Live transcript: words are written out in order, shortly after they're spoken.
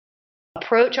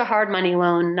approach a hard money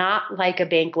loan not like a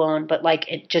bank loan, but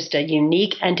like just a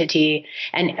unique entity,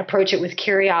 and approach it with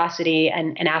curiosity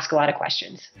and ask a lot of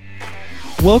questions.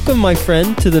 Welcome, my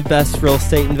friend, to the best real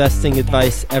estate investing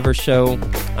advice ever show.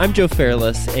 I'm Joe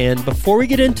Fairless, and before we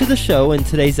get into the show in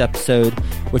today's episode,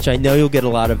 which I know you'll get a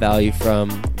lot of value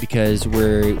from because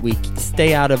we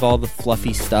stay out of all the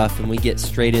fluffy stuff and we get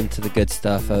straight into the good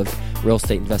stuff of real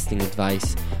estate investing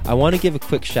advice, I want to give a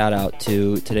quick shout out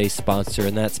to today's sponsor,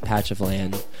 and that's Patch of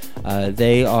Land.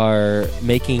 They are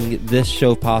making this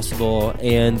show possible,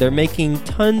 and they're making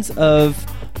tons of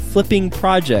flipping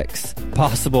projects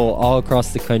possible all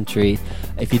across the country.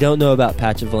 If you don't know about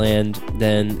Patch of Land,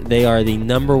 then they are the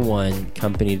number one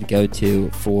company to go to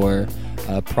for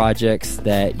projects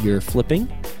that you're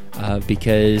flipping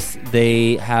because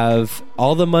they have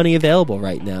all the money available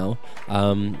right now.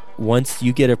 Once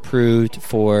you get approved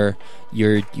for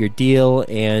your deal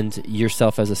and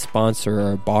yourself as a sponsor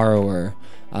or a borrower,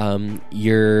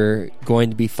 you're going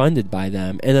to be funded by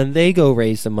them, and then they go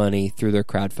raise the money through their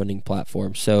crowdfunding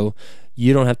platform. So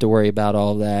you don't have to worry about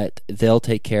all that. They'll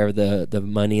take care of the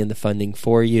money and the funding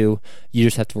for you. You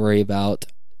just have to worry about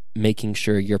making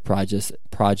sure your project's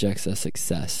a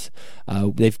success.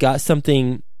 They've got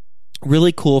something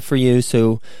really cool for you.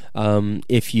 So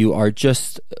if you are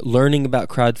just learning about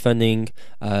crowdfunding,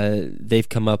 they've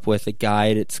come up with a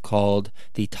guide. It's called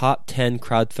the Top 10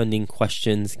 Crowdfunding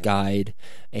Questions Guide.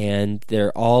 And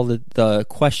they're all the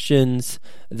questions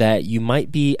that you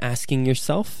might be asking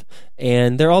yourself.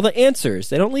 And they're all the answers.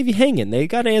 They don't leave you hanging. They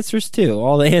got answers too.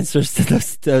 All the answers to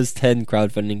those 10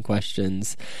 crowdfunding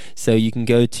questions. So you can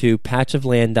go to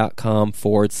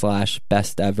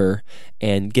patchofland.com/best ever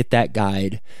and get that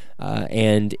guide.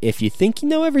 And if you think you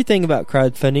know everything about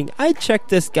crowdfunding, I'd check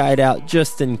this guide out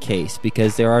just in case,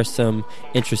 because there are some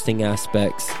interesting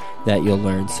aspects that you'll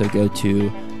learn. So go to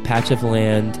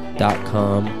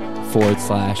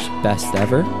patchofland.com/best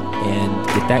ever and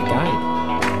get that guide.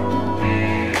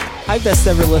 Hi, Best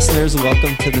Ever listeners.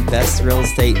 Welcome to the best real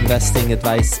estate investing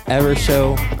advice ever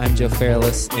show. I'm Joe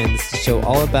Fairless, and this is a show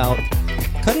all about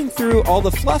cutting through all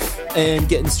the fluff and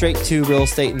getting straight to real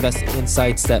estate investing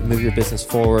insights that move your business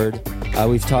forward.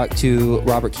 We've talked to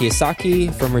Robert Kiyosaki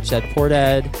from Rich Dad Poor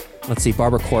Dad.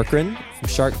 Barbara Corcoran from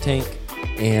Shark Tank.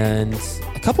 And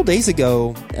a couple days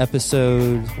ago,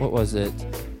 episode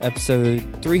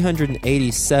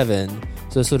 387,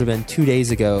 so this would have been 2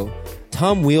 days ago,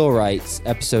 Tom Wheelwright's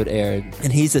episode aired,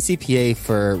 and he's a CPA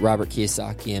for Robert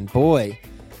Kiyosaki, and boy,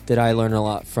 did I learn a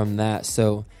lot from that.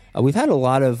 So we've had a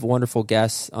lot of wonderful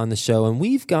guests on the show, and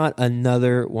we've got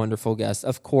another wonderful guest,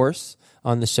 of course,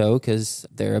 on the show because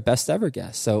they're a best ever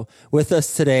guest. So with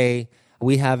us today,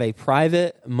 we have a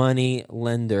private money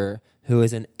lender who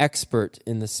is an expert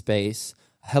in the space.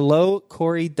 Hello,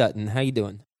 Corey Dutton. How you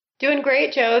doing? Doing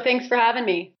great, Joe. Thanks for having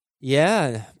me.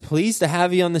 Yeah, pleased to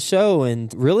have you on the show,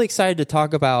 and really excited to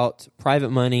talk about private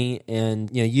money. And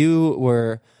you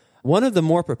were one of the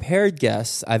more prepared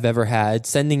guests I've ever had,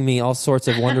 sending me all sorts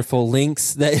of wonderful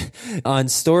links on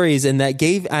stories, and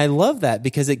I love that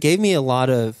because it gave me a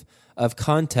lot of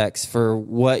context for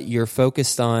what you're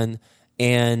focused on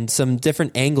and some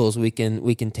different angles we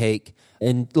can take.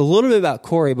 And a little bit about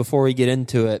Corey before we get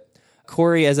into it.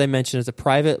 Corey, as I mentioned, is a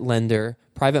private money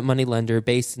lender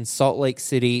based in Salt Lake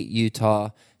City, Utah.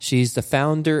 She's the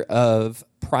founder of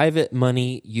Private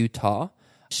Money Utah.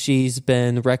 She's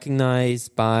been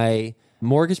recognized by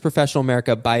Mortgage Professional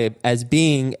America as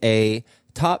being a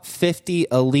top 50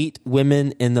 elite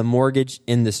women in the mortgage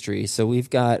industry. So we've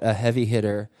got a heavy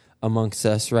hitter amongst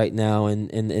us right now in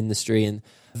the industry, and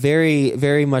very,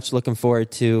 very much looking forward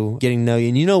to getting to know you.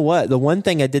 And you know what? The one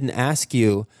thing I didn't ask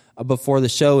you before the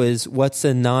show is, what's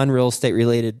a non-real estate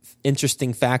related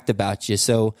interesting fact about you?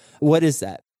 So what is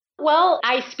that? Well,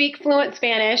 I speak fluent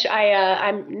Spanish.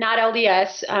 I'm not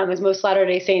LDS, as most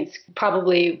Latter-day Saints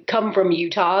probably come from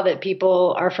Utah that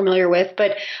people are familiar with.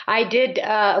 But I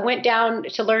went down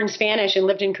to learn Spanish and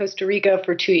lived in Costa Rica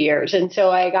for 2 years. And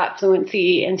so I got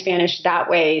fluency in Spanish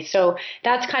that way. So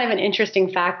that's kind of an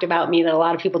interesting fact about me that a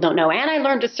lot of people don't know. And I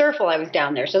learned to surf while I was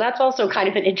down there. So that's also kind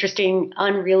of an interesting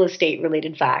unreal estate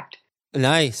related fact.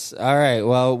 Nice. All right.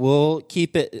 Well, we'll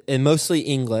keep it in mostly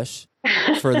English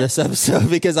for this episode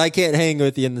because I can't hang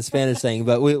with you in the Spanish thing.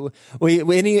 But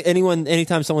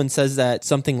anytime someone says that,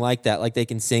 something like that, like they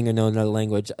can sing or know another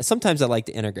language, sometimes I like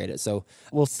to integrate it. So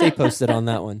we'll stay posted on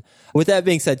that one. With that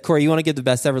being said, Corey, you want to give the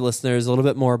best ever listeners a little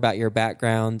bit more about your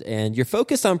background, and you're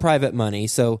focused on private money.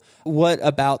 So what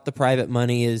about the private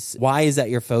money why is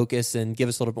that your focus, and give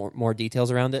us a little more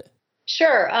details around it?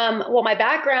 Sure. Well, my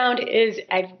background is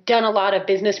I've done a lot of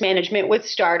business management with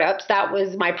startups. That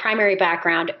was my primary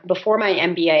background before my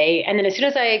MBA. And then as soon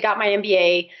as I got my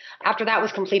MBA, after that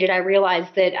was completed, I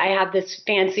realized that I had this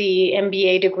fancy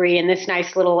MBA degree and this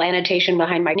nice little annotation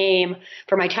behind my name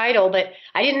for my title, but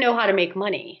I didn't know how to make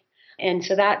money. And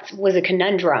so that was a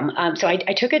conundrum. So I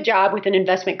took a job with an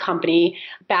investment company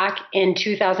back in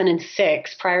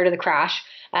 2006, prior to the crash.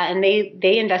 And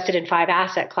they invested in 5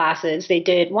 asset classes. They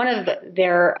did one of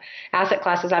their asset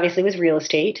classes, obviously, was real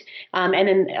estate. And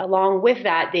then along with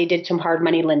that, they did some hard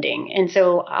money lending. And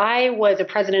so I was a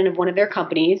president of one of their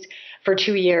companies for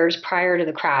 2 years prior to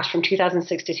the crash from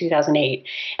 2006 to 2008.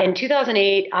 In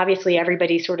 2008, obviously,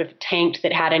 everybody sort of tanked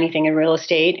that had anything in real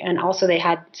estate. And also they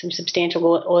had some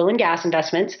substantial oil and gas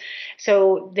investments.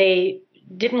 So they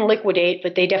didn't liquidate,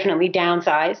 but they definitely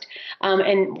downsized.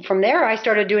 And from there, I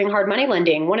started doing hard money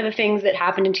lending. One of the things that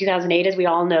happened in 2008, as we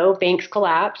all know, banks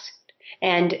collapsed.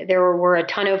 And there were a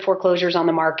ton of foreclosures on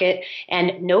the market,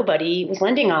 and nobody was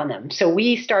lending on them. So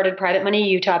we started Private Money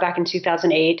Utah back in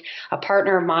 2008. A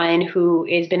partner of mine who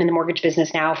has been in the mortgage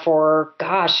business now for,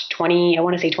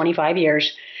 25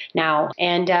 years now.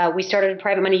 And we started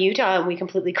Private Money Utah, and we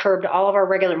completely curbed all of our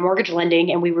regular mortgage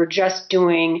lending, and we were just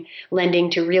doing lending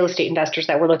to real estate investors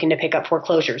that were looking to pick up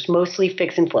foreclosures, mostly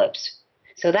fix and flips.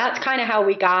 So that's kind of how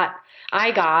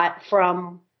I got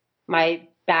from my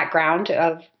background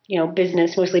of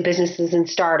business, mostly businesses and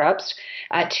startups,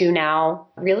 to now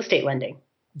real estate lending.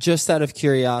 Just out of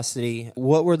curiosity,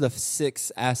 what were the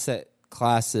 6 asset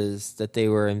classes that they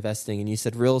were investing in? You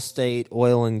said real estate,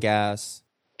 oil and gas.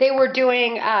 They were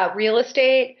doing real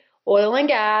estate, oil and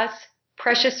gas,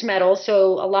 precious metals.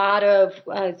 So a lot of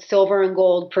silver and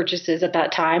gold purchases at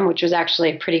that time, which was actually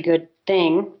a pretty good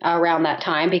thing around that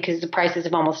time because the prices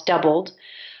have almost doubled.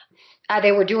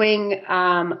 They were doing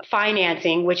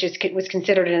financing, which was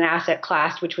considered an asset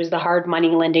class, which was the hard money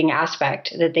lending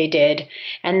aspect that they did.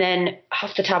 And then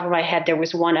off the top of my head, there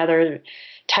was one other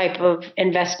type of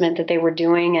investment that they were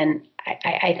doing. And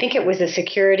I think it was the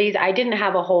securities. I didn't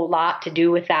have a whole lot to do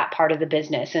with that part of the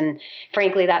business. And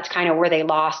frankly, that's kind of where they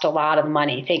lost a lot of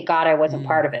money. Thank God I wasn't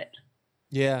part of it.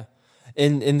 Yeah.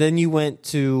 And then you went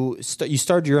to, you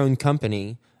started your own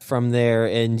company from there,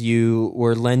 and you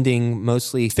were lending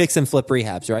mostly fix and flip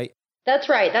rehabs, right? That's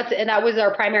right. And that was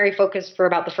our primary focus for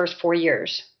about the first 4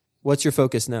 years. What's your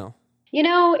focus now?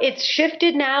 It's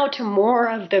shifted now to more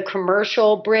of the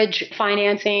commercial bridge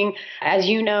financing. As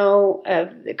you know,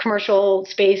 the commercial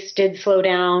space did slow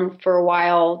down for a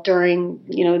while during,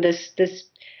 this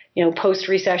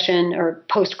post-recession or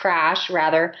post-crash,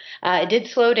 rather. It did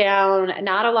slow down,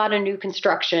 not a lot of new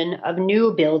construction of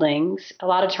new buildings, a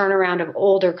lot of turnaround of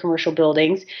older commercial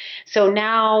buildings. So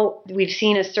now we've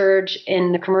seen a surge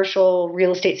in the commercial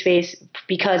real estate space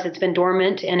because it's been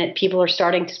dormant and people are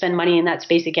starting to spend money in that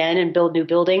space again and build new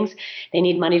buildings. They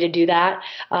need money to do that.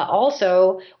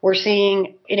 Also, we're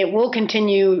seeing, and it will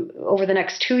continue over the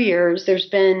next 2 years, there's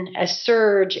been a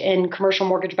surge in commercial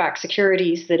mortgage-backed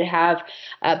securities that have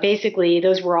basically,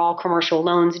 those were all commercial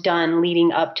loans done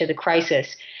leading up to the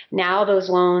crisis. Now those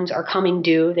loans are coming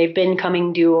due. They've been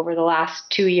coming due over the last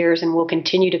 2 years and will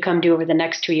continue to come due over the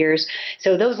next 2 years.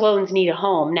 So those loans need a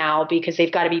home now because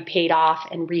they've got to be paid off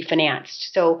and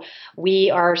refinanced. So we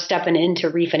are stepping in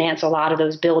to refinance a lot of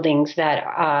those buildings that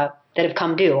have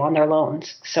come due on their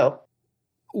loans. So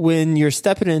when you're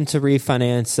stepping in to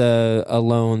refinance a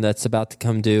loan that's about to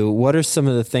come due, what are some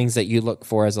of the things that you look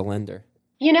for as a lender?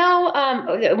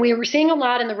 We were seeing a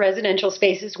lot in the residential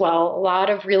space as well. A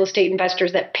lot of real estate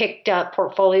investors that picked up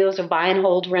portfolios of buy and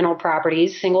hold rental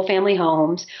properties, single family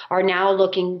homes, are now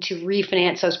looking to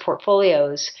refinance those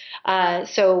portfolios.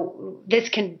 So this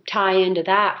can tie into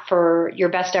that for your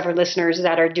best ever listeners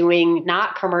that are doing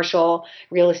not commercial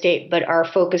real estate, but are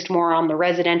focused more on the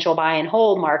residential buy and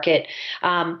hold market.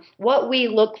 What we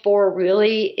look for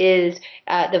really is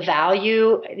the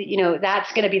value.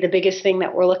 That's going to be the biggest thing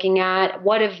that we're looking at.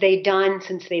 What have they done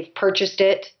since they've purchased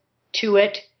it to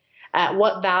it?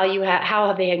 What value, how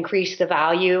have they increased the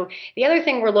value? The other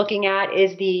thing we're looking at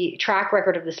is the track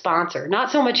record of the sponsor.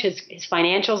 Not so much his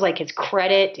financials, like his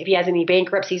credit, if he has any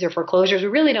bankruptcies or foreclosures. We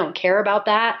really don't care about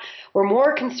that. We're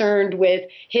more concerned with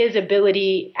his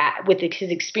ability, with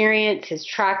his experience, his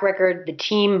track record, the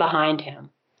team behind him.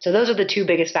 So those are the 2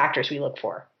 biggest factors we look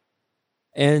for.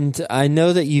 And I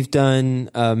know that you've done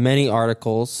many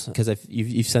articles because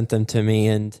you've sent them to me,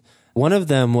 and one of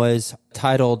them was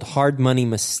titled Hard Money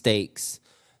Mistakes.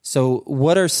 So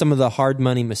what are some of the hard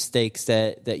money mistakes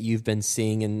that you've been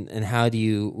seeing, and how do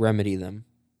you remedy them?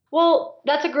 Well,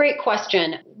 that's a great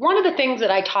question. One of the things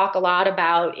that I talk a lot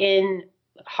about in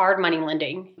hard money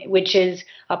lending, which is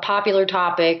a popular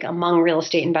topic among real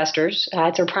estate investors.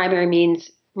 It's their primary means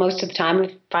most of the time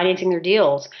of financing their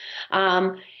deals.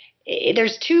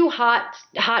 There's two hot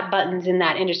buttons in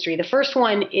that industry. The first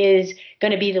one is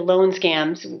going to be the loan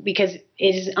scams because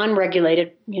it is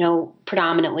unregulated,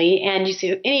 predominantly. And you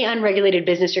see any unregulated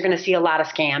business, you're going to see a lot of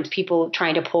scams, people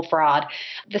trying to pull fraud.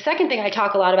 The second thing I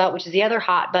talk a lot about, which is the other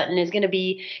hot button, is going to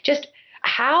be just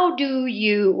how do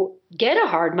you get a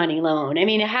hard money loan? I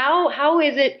mean, how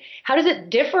does it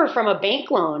differ from a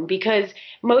bank loan? Because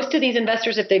most of these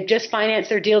investors, if they've just financed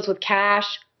their deals with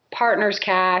cash, partners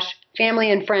cash,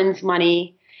 family and friends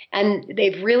money, and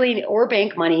or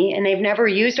bank money, and they've never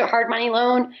used a hard money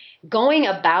loan, going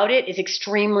about it is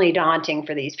extremely daunting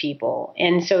for these people.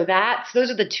 And so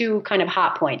those are the two kind of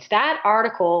hot points. That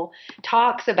article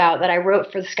that I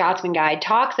wrote for the Scotsman Guide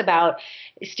talks about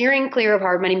steering clear of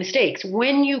hard money mistakes.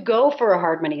 When you go for a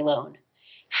hard money loan,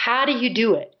 how do you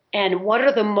do it? And what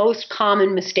are the most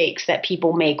common mistakes that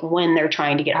people make when they're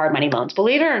trying to get hard money loans?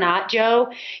 Believe it or not,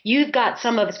 Joe, you've got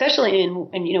especially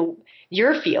in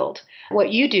your field,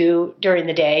 what you do during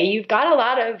the day, you've got a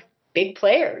lot of big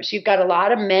players. You've got a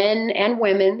lot of men and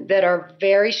women that are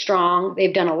very strong.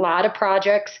 They've done a lot of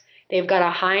projects. They've got a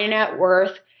high net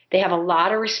worth. They have a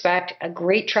lot of respect, a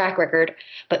great track record,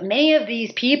 but many of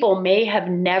these people may have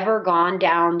never gone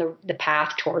down the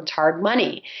path towards hard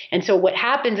money. And so what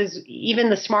happens is even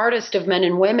the smartest of men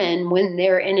and women, when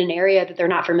they're in an area that they're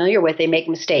not familiar with, they make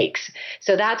mistakes.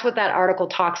 So that's what that article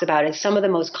talks about, is some of the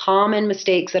most common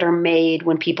mistakes that are made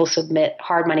when people submit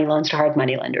hard money loans to hard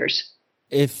money lenders.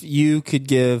 If you could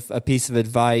give a piece of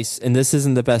advice, and this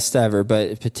isn't the best ever, but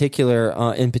in particular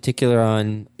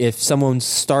on if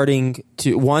someone's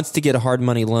wants to get a hard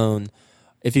money loan,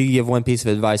 if you could give one piece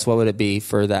of advice, what would it be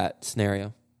for that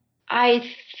scenario? I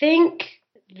think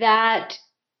that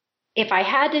if I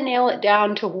had to nail it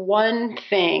down to one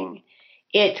thing,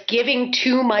 it's giving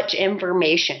too much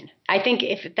information. I think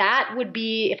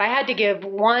if I had to give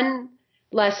one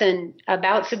lesson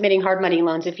about submitting hard money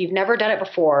loans, if you've never done it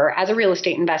before as a real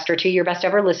estate investor, to your best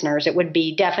ever listeners, it would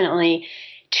be definitely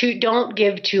don't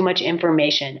give too much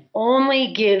information.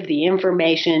 Only give the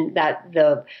information that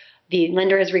the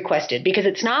lender has requested, because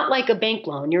it's not like a bank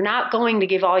loan. You're not going to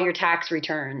give all your tax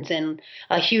returns and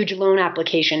a huge loan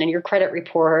application and your credit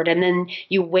report, and then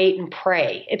you wait and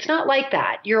pray. It's not like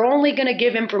that. You're only going to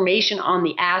give information on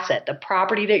the asset, the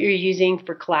property that you're using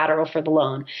for collateral for the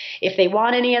loan. If they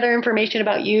want any other information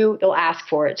about you, they'll ask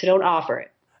for it, so don't offer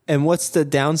it. And what's the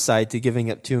downside to giving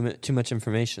up too much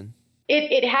information?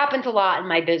 It happens a lot in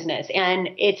my business,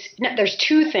 and there's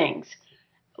two things.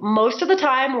 Most of the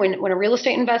time when a real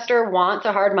estate investor wants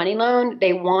a hard money loan,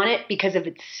 they want it because of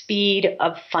its speed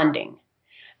of funding.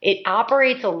 It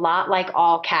operates a lot like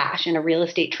all cash in a real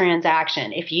estate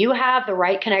transaction. If you have the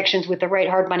right connections with the right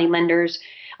hard money lenders,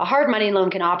 a hard money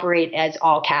loan can operate as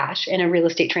all cash in a real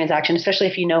estate transaction, especially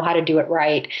if you know how to do it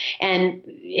right. And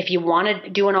if you want to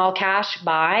do an all cash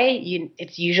buy,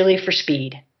 it's usually for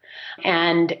speed.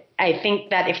 And I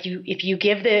think that if you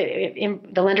give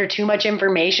the lender too much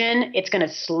information, it's going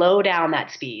to slow down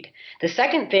that speed. The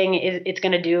second thing it's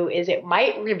going to do is it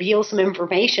might reveal some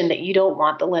information that you don't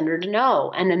want the lender to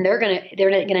know, and then they're going to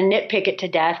nitpick it to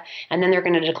death, and then they're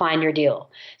going to decline your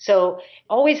deal. So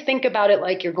always think about it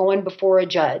like you're going before a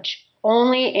judge.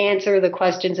 Only answer the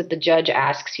questions that the judge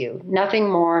asks you. Nothing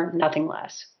more, nothing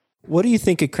less. What do you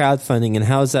think of crowdfunding, and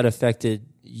how has that affected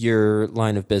your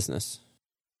line of business?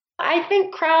 I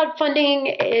think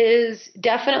crowdfunding is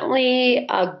definitely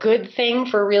a good thing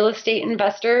for real estate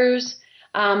investors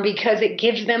because it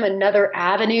gives them another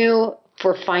avenue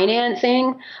for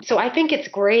financing. So I think it's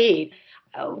great.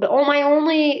 My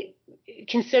only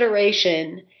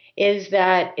consideration is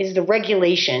the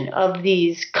regulation of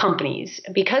these companies.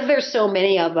 Because there's so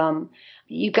many of them,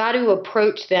 you got to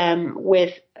approach them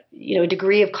with a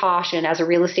degree of caution as a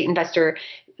real estate investor.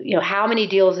 How many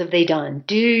deals have they done?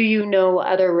 Do you know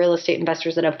other real estate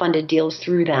investors that have funded deals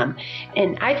through them?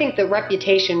 And I think the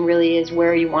reputation really is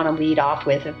where you want to lead off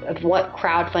with of what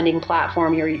crowdfunding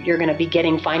platform you're going to be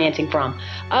getting financing from.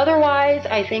 Otherwise,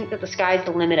 I think that the sky's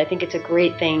the limit. I think it's a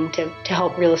great thing to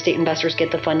help real estate investors get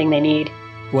the funding they need.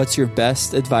 What's your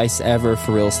best advice ever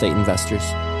for real estate investors?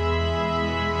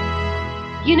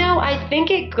 I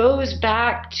think it goes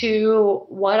back to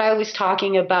what I was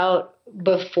talking about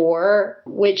before,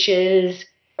 which is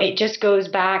it just goes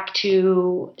back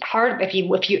to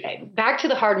back to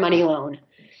the hard money loan.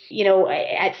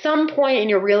 At some point in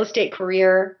your real estate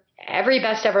career, every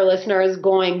best ever listener is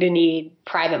going to need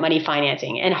private money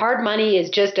financing, and hard money is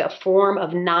just a form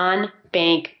of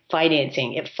non-bank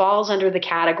financing. It falls under the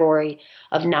category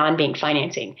of non-bank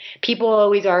financing. People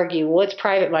always argue, what's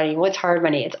private money? What's hard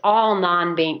money? It's all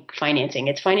non-bank financing.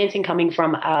 It's financing coming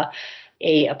from a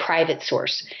private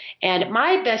source. And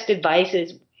my best advice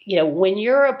is, when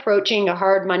you're approaching a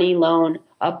hard money loan,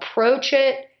 approach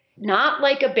it not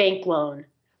like a bank loan,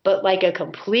 but like a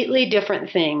completely different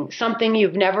thing, something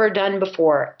you've never done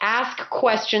before. Ask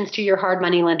questions to your hard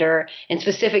money lender, and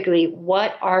specifically,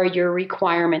 what are your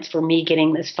requirements for me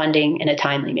getting this funding in a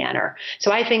timely manner?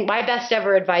 So I think my best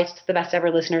ever advice to the best ever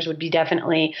listeners would be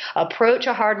definitely approach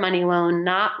a hard money loan,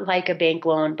 not like a bank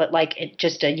loan, but like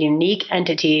just a unique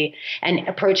entity, and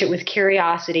approach it with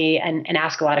curiosity and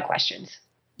ask a lot of questions.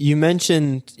 You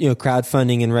mentioned,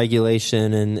 crowdfunding and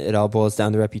regulation, and it all boils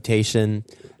down to reputation.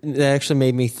 That actually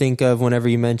made me think of whenever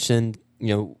you mentioned,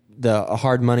 a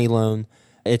hard money loan.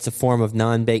 It's a form of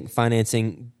non-bank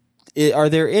financing. Are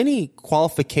there any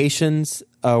qualifications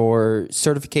or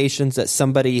certifications that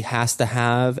somebody has to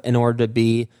have in order to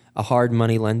be a hard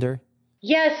money lender?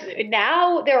 Yes,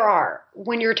 now there are.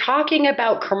 When you're talking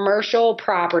about commercial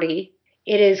property,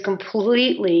 it is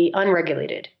completely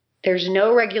unregulated. There's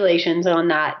no regulations on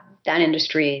that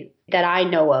industry that I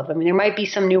know of. I mean, there might be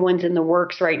some new ones in the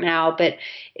works right now, but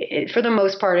for the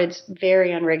most part, it's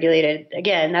very unregulated.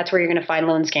 Again, that's where you're going to find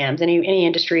loan scams. Any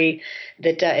industry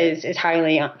that is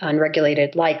highly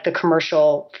unregulated, like the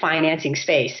commercial financing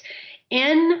space.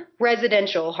 In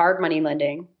residential hard money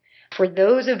lending, for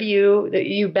those of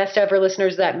you best ever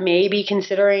listeners that may be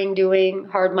considering doing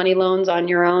hard money loans on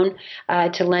your own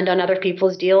to lend on other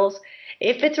people's deals,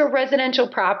 if it's a residential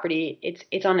property,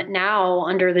 it's on it now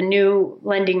under the new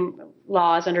lending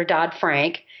laws under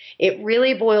Dodd-Frank. It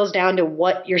really boils down to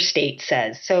what your state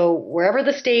says. So wherever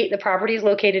the property is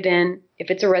located in, if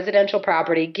it's a residential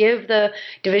property, give the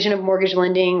Division of Mortgage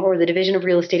Lending or the Division of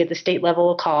Real Estate at the state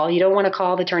level a call. You don't want to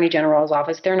call the Attorney General's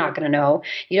office. They're not going to know.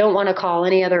 You don't want to call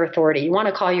any other authority. You want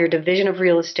to call your Division of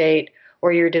Real Estate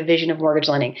or your Division of Mortgage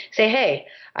Lending. Say, hey,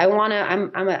 I'm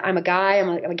a guy, I'm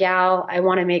a gal. I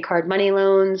want to make hard money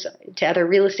loans to other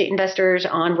real estate investors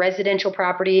on residential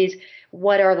properties.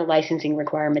 What are the licensing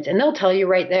requirements? And they'll tell you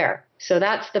right there. So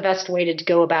that's the best way to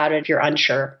go about it if you're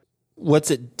unsure. What's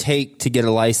it take to get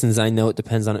a license? I know it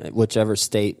depends on whichever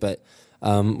state, but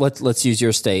let's use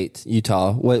your state,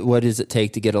 Utah. What does it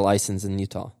take to get a license in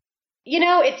Utah?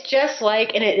 It's just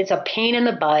like, and it's a pain in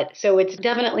the butt. So it's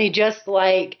definitely just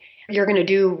like you're going to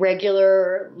do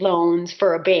regular loans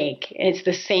for a bank. It's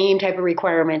the same type of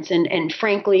requirements. And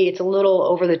frankly, it's a little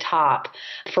over the top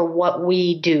for what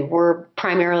we do. We're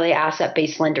primarily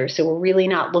asset-based lenders. So we're really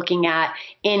not looking at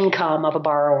income of a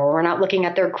borrower. We're not looking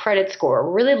at their credit score.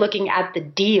 We're really looking at the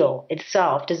deal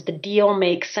itself. Does the deal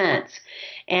make sense?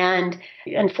 And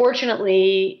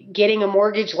unfortunately, getting a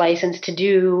mortgage license to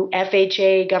do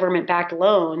FHA government-backed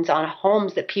loans on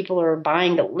homes that people are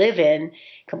buying to live in,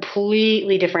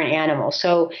 completely different animal.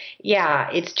 So yeah,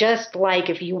 it's just like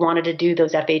if you wanted to do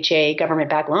those FHA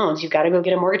government-backed loans, you've got to go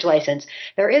get a mortgage license.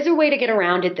 There is a way to get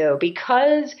around it though,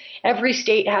 because every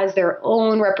state has their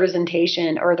own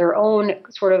representation or their own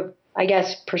sort of,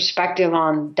 perspective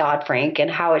on Dodd-Frank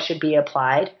and how it should be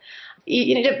applied.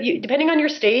 Depending on your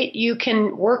state, you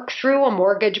can work through a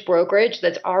mortgage brokerage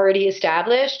that's already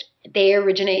established. They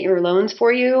originate your loans for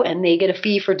you and they get a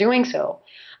fee for doing so.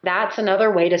 That's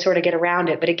another way to sort of get around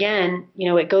it. But again,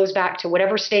 it goes back to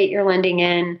whatever state you're lending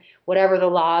in, whatever the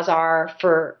laws are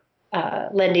for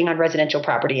lending on residential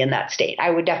property in that state. I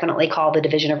would definitely call the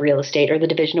Division of Real Estate or the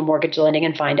Division of Mortgage Lending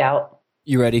and find out.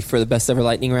 You ready for the best ever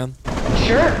lightning round?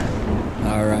 Sure.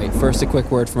 All right. First, a quick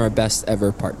word from our best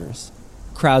ever partners.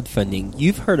 Crowdfunding.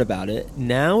 You've heard about it.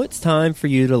 Now it's time for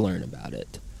you to learn about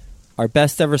it. Our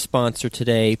best ever sponsor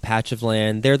today, Patch of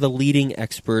Land, they're the leading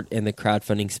expert in the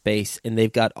crowdfunding space, and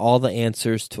they've got all the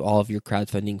answers to all of your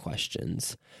crowdfunding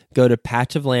questions. Go to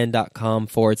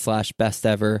patchofland.com/best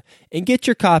ever and get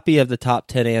your copy of the top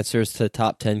 10 answers to the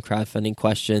top 10 crowdfunding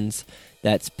questions.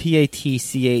 That's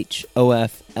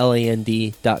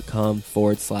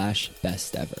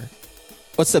patchofland.com/best ever.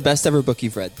 What's the best ever book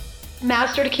you've read?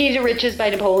 Master the Key to Riches by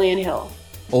Napoleon Hill.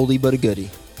 Oldie but a goodie.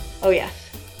 Oh, yes.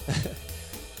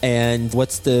 And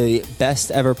what's the best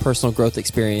ever personal growth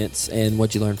experience, and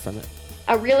what'd you learn from it?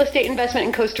 A real estate investment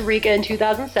in Costa Rica in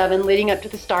 2007, leading up to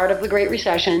the start of the Great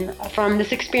Recession. From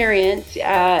this experience,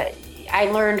 I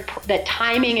learned that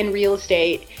timing in real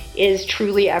estate is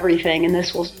truly everything, and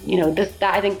this will,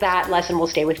 I think that lesson will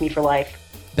stay with me for life.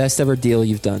 Best ever deal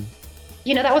you've done?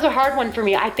 That was a hard one for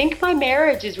me. I think my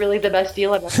marriage is really the best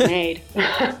deal I've ever made.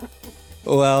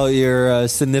 Well, your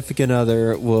significant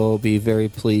other will be very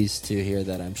pleased to hear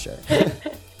that, I'm sure.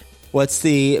 What's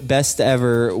the best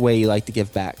ever way you like to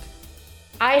give back?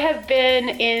 I have been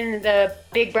in the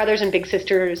Big Brothers and Big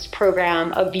Sisters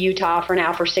program of Utah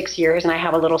for 6 years, and I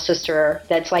have a little sister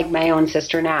that's like my own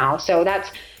sister now. So that's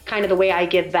kind of the way I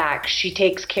give back. She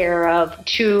takes care of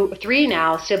three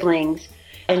now siblings,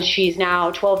 and she's now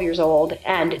 12 years old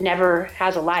and never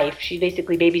has a life. She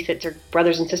basically babysits her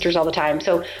brothers and sisters all the time.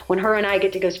 So when her and I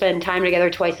get to go spend time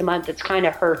together twice a month, it's kind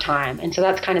of her time. And so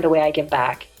that's kind of the way I give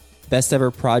back. Best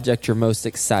ever project you're most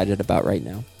excited about right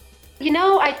now?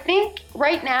 I think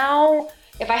right now,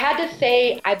 if I had to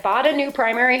say, I bought a new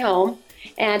primary home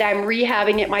and I'm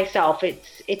rehabbing it myself.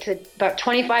 It's about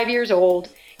 25 years old,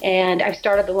 and I've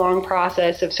started the long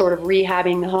process of sort of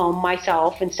rehabbing the home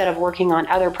myself instead of working on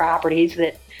other properties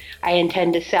that I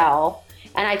intend to sell.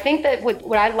 And I think that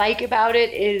what I like about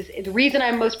it is the reason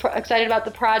I'm most excited about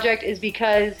the project is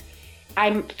because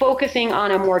I'm focusing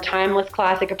on a more timeless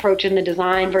classic approach in the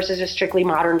design versus a strictly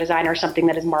modern design or something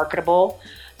that is marketable.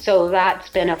 So that's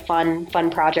been a fun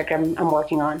project I'm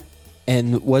working on.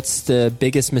 And what's the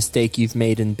biggest mistake you've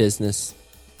made in business?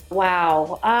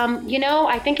 Wow.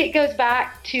 I think it goes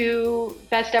back to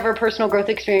best ever personal growth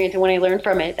experience and when I learned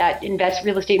from it, that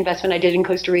real estate investment I did in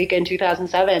Costa Rica in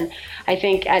 2007. I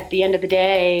think at the end of the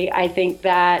day, I think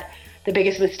that the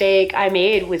biggest mistake I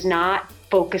made was not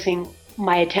focusing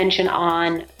my attention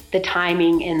on the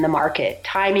timing in the market,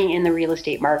 timing in the real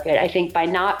estate market. I think by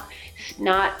not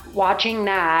watching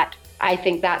that, I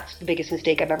think that's the biggest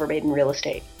mistake I've ever made in real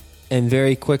estate. And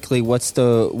very quickly, what's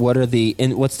the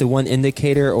one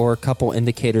indicator or a couple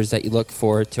indicators that you look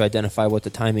for to identify what the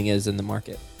timing is in the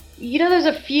market? There's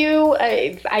a few.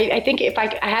 I think if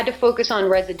I had to focus on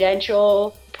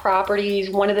residential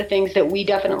properties, one of the things that we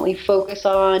definitely focus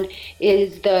on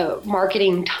is the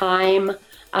marketing time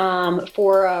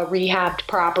for a rehabbed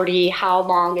property, how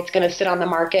long it's going to sit on the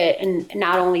market, and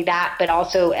not only that, but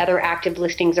also other active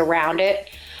listings around it.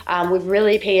 We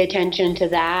really pay attention to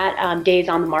that. Days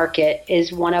on the market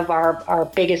is one of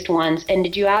our biggest ones. And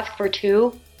did you ask for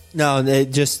two? No,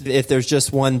 if there's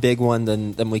just one big one,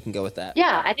 then we can go with that.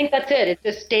 Yeah, I think that's it. It's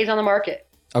just days on the market.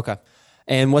 Okay.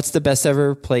 And what's the best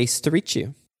ever place to reach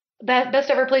you? Best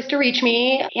ever place to reach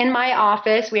me, in my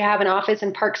office. We have an office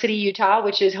in Park City, Utah,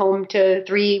 which is home to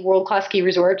 3 world-class ski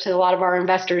resorts. And a lot of our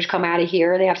investors come out of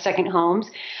here. They have second homes.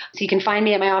 So you can find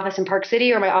me at my office in Park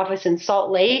City or my office in Salt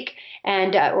Lake,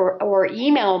 and or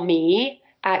email me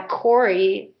at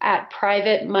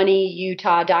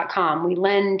Corey@privatemoneyutah.com. We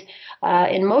lend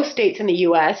in most states in the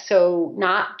U.S., so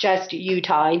not just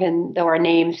Utah, even though our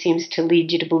name seems to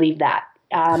lead you to believe that.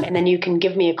 And then you can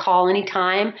give me a call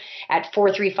anytime at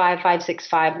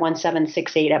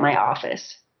 435-565-1768 at my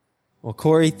office. Well,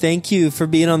 Corey, thank you for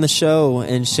being on the show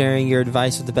and sharing your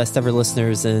advice with the best ever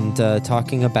listeners and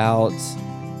talking about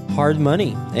hard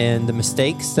money and the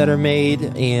mistakes that are made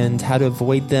and how to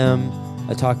avoid them.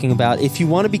 Talking about if you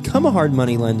want to become a hard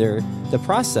money lender, the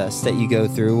process that you go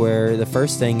through, where the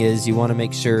first thing is you want to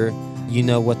make sure you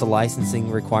know what the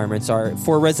licensing requirements are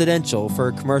for residential.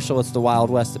 For commercial, it's the Wild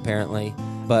West apparently.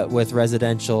 But with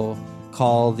residential,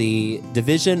 call the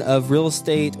Division of Real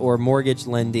Estate or Mortgage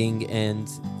Lending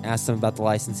and ask them about the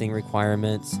licensing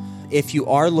requirements. If you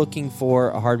are looking for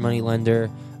a hard money lender,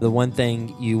 the one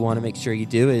thing you want to make sure you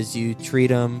do is you treat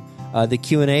them, the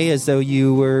Q&A, as though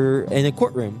you were in a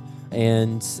courtroom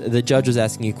and the judge was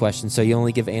asking you questions. So you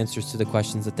only give answers to the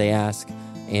questions that they ask,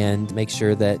 and make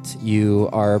sure that you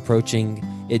are approaching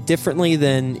it differently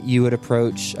than you would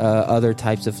approach other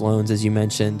types of loans, as you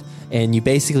mentioned. And you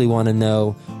basically want to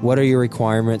know, what are your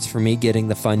requirements for me getting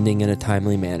the funding in a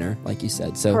timely manner, like you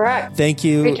said. So correct. Thank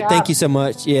you. Great job. Thank you so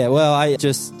much. Yeah, well, I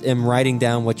just am writing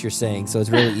down what you're saying, so it's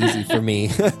really easy for me.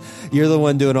 You're the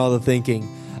one doing all the thinking.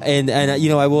 And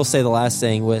I will say the last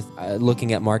thing with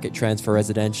looking at market trends for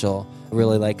residential, I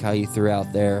really like how you threw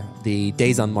out there the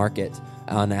days on market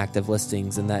on active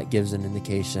listings, and that gives an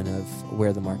indication of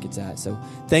where the market's at. So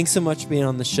thanks so much for being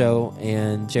on the show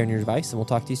and sharing your advice, and we'll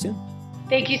talk to you soon.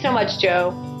 Thank you so much,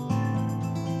 Joe.